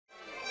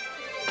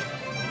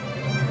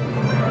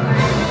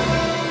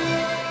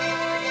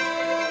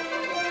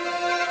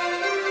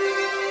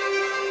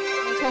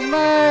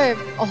정말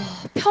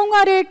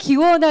평화를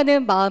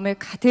기원하는 마음을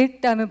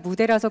가득 담은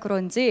무대라서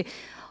그런지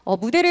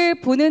무대를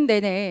보는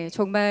내내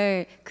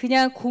정말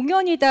그냥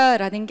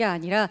공연이다라는 게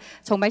아니라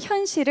정말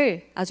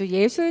현실을 아주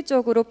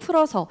예술적으로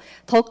풀어서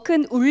더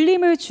큰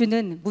울림을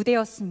주는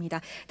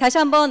무대였습니다. 다시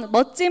한번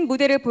멋진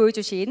무대를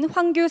보여주신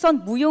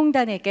황규선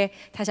무용단에게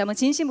다시 한번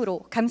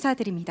진심으로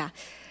감사드립니다.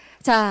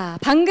 자,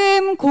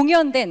 방금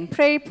공연된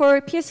Pray for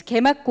Peace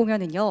개막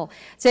공연은요,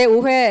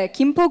 제5회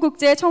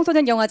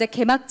김포국제청소년영화제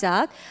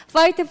개막작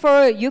Fight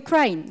for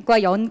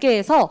Ukraine과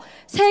연계해서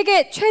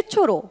세계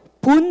최초로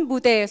본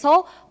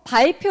무대에서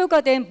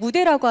발표가 된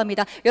무대라고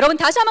합니다. 여러분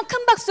다시 한번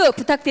큰 박수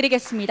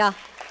부탁드리겠습니다.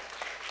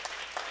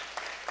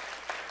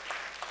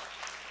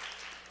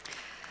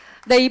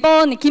 네,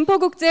 이번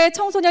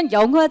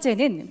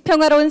김포국제청소년영화제는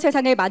평화로운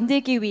세상을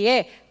만들기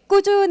위해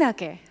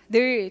꾸준하게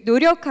늘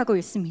노력하고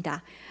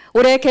있습니다.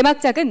 올해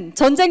개막작은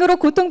전쟁으로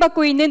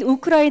고통받고 있는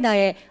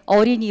우크라이나의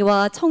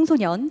어린이와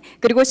청소년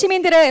그리고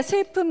시민들의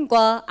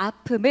슬픔과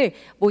아픔을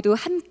모두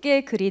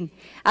함께 그린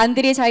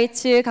안드리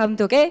자이츠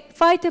감독의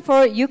Fight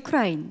for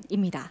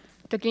Ukraine입니다.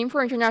 The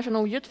Gimpo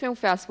International Youth Film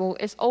Festival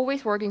is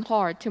always working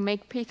hard to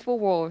make peaceful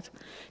world.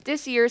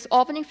 This year's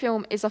opening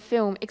film is a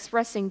film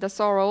expressing the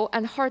sorrow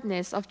and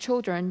hardness of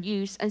children,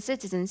 youth, and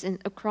citizens in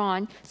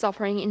Ukraine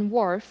suffering in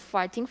war,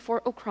 fighting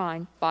for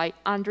Ukraine by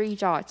Andrii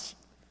Zaiets.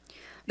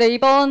 네,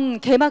 이번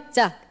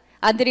개막작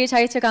안드리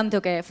자이츠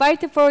감독의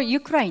Fight for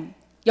Ukraine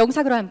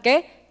영상으로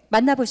함께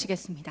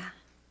만나보시겠습니다.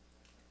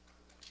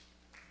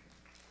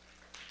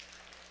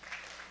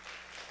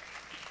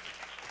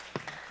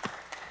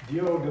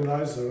 Dear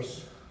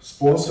organizers,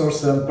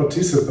 sponsors and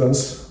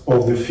participants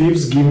of the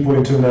 5th Gimpo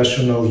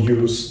International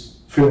Youth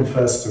Film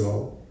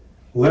Festival,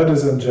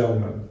 ladies and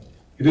gentlemen,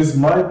 it is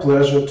my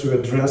pleasure to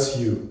address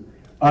you.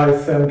 I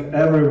thank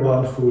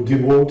everyone who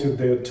devoted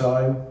their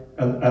time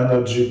and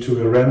energy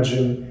to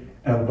arranging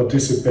and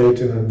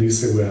participating in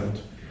this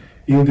event.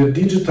 In the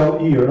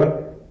digital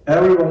era,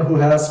 everyone who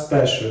has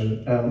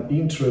passion and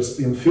interest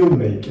in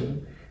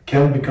filmmaking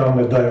can become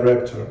a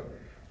director.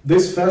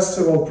 This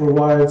festival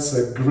provides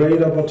a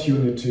great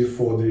opportunity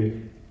for the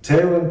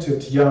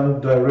talented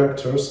young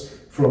directors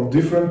from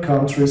different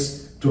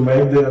countries to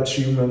make their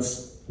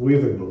achievements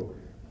visible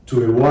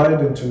to a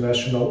wide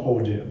international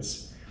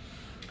audience.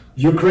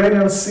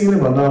 Ukrainian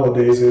cinema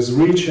nowadays is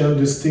rich and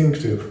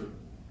distinctive,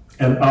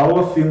 and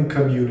our film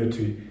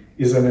community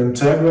is an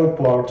integral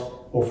part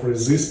of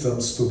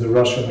resistance to the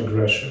Russian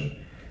aggression.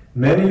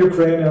 Many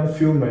Ukrainian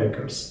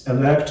filmmakers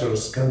and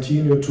actors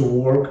continue to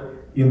work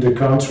in the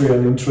country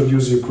and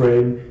introduce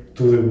Ukraine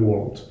to the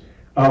world.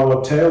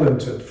 Our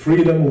talented,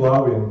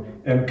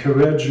 freedom-loving and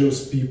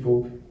courageous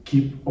people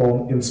keep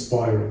on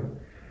inspiring.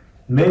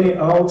 Many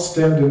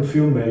outstanding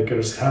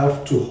filmmakers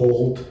have to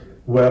hold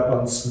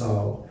weapons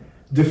now,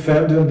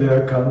 defending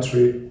their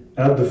country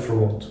at the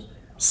front.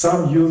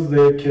 Some use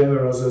their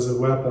cameras as a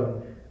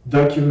weapon,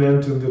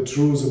 documenting the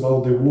truth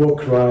about the war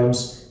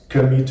crimes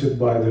committed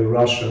by the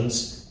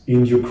Russians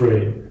in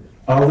Ukraine.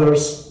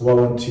 Others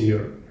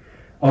volunteer.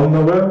 On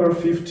November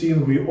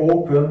 15, we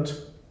opened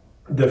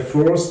the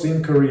first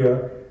in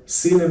Korea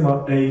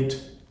Cinema 8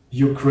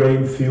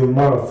 Ukraine Film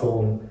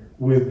Marathon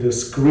with the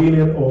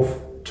screening of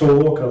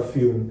Toloka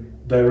film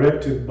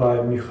directed by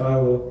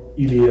Mikhailo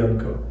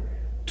Ilyenko.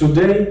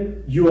 Today,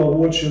 you are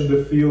watching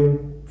the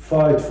film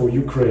Fight for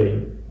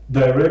Ukraine,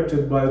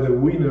 directed by the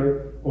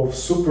winner of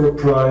Super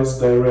Prize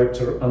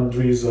director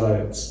Andrii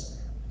Zaiets.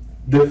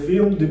 The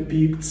film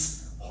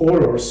depicts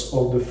horrors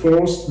of the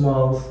first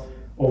month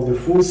of the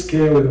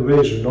full-scale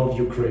invasion of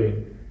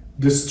Ukraine,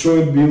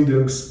 destroyed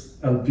buildings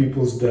and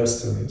people's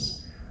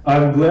destinies.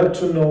 I'm glad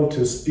to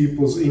notice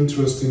people's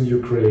interest in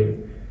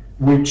Ukraine.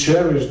 We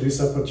cherish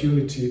this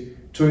opportunity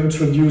to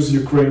introduce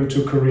Ukraine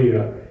to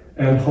Korea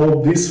and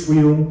hope this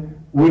film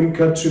will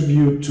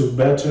contribute to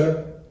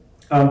better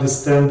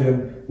understanding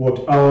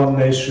what our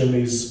nation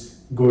is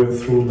going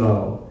through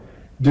now.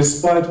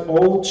 Despite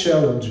all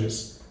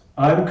challenges,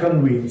 I'm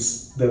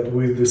convinced that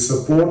with the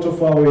support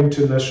of our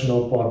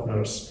international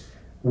partners,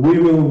 we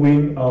will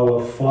win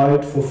our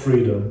fight for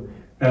freedom,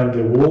 and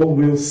the world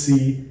will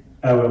see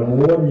ever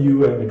more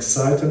new and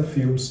exciting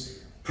films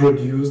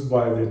produced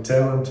by the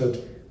talented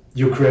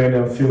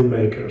Ukrainian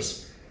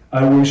filmmakers.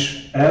 I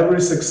wish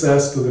every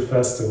success to the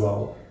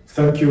festival.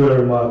 Thank you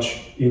very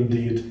much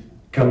indeed.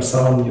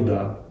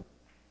 Kamsahamnida.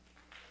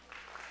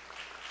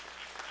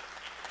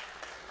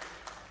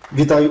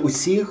 Вітаю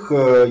усіх,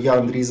 я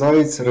Андрій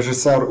Заєць,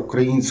 режисер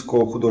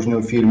українського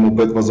художнього фільму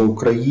 «Битва за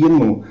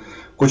Україну».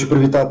 Хочу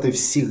привітати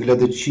всіх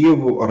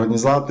глядачів,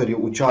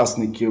 організаторів,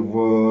 учасників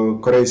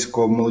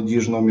Корейського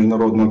молодіжного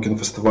міжнародного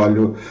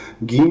кінофестивалю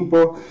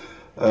 «Gimpo».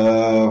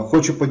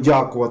 Хочу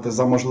подякувати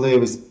за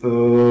можливість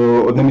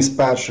одним із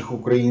перших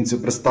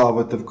українців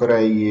представити в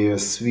Кореї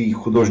свій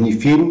художній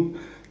фільм.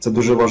 Це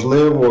дуже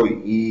важливо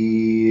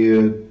і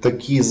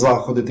такі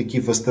заходи, такі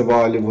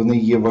фестивалі, вони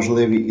є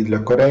важливі і для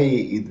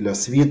Кореї, і для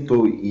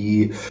світу.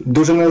 І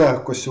дуже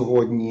нелегко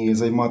сьогодні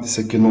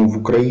займатися кіно в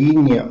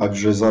Україні,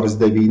 адже зараз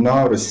йде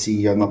війна,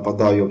 Росія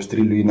нападає,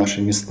 обстрілює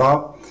наші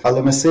міста.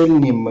 Але ми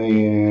сильні,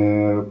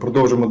 ми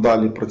продовжуємо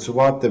далі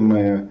працювати,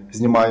 ми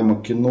знімаємо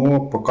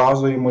кіно,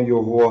 показуємо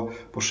його,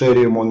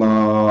 поширюємо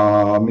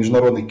на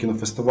міжнародних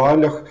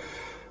кінофестивалях.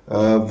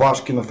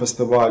 Ваш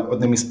кінофестиваль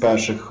одним із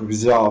перших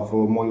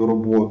взяв мою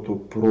роботу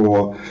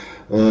про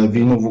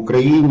війну в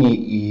Україні,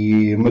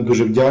 і ми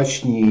дуже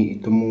вдячні, і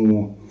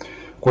тому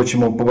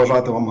хочемо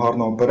побажати вам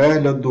гарного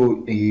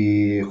перегляду,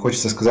 і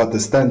хочеться сказати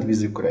 «Stand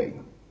with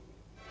Ukraine».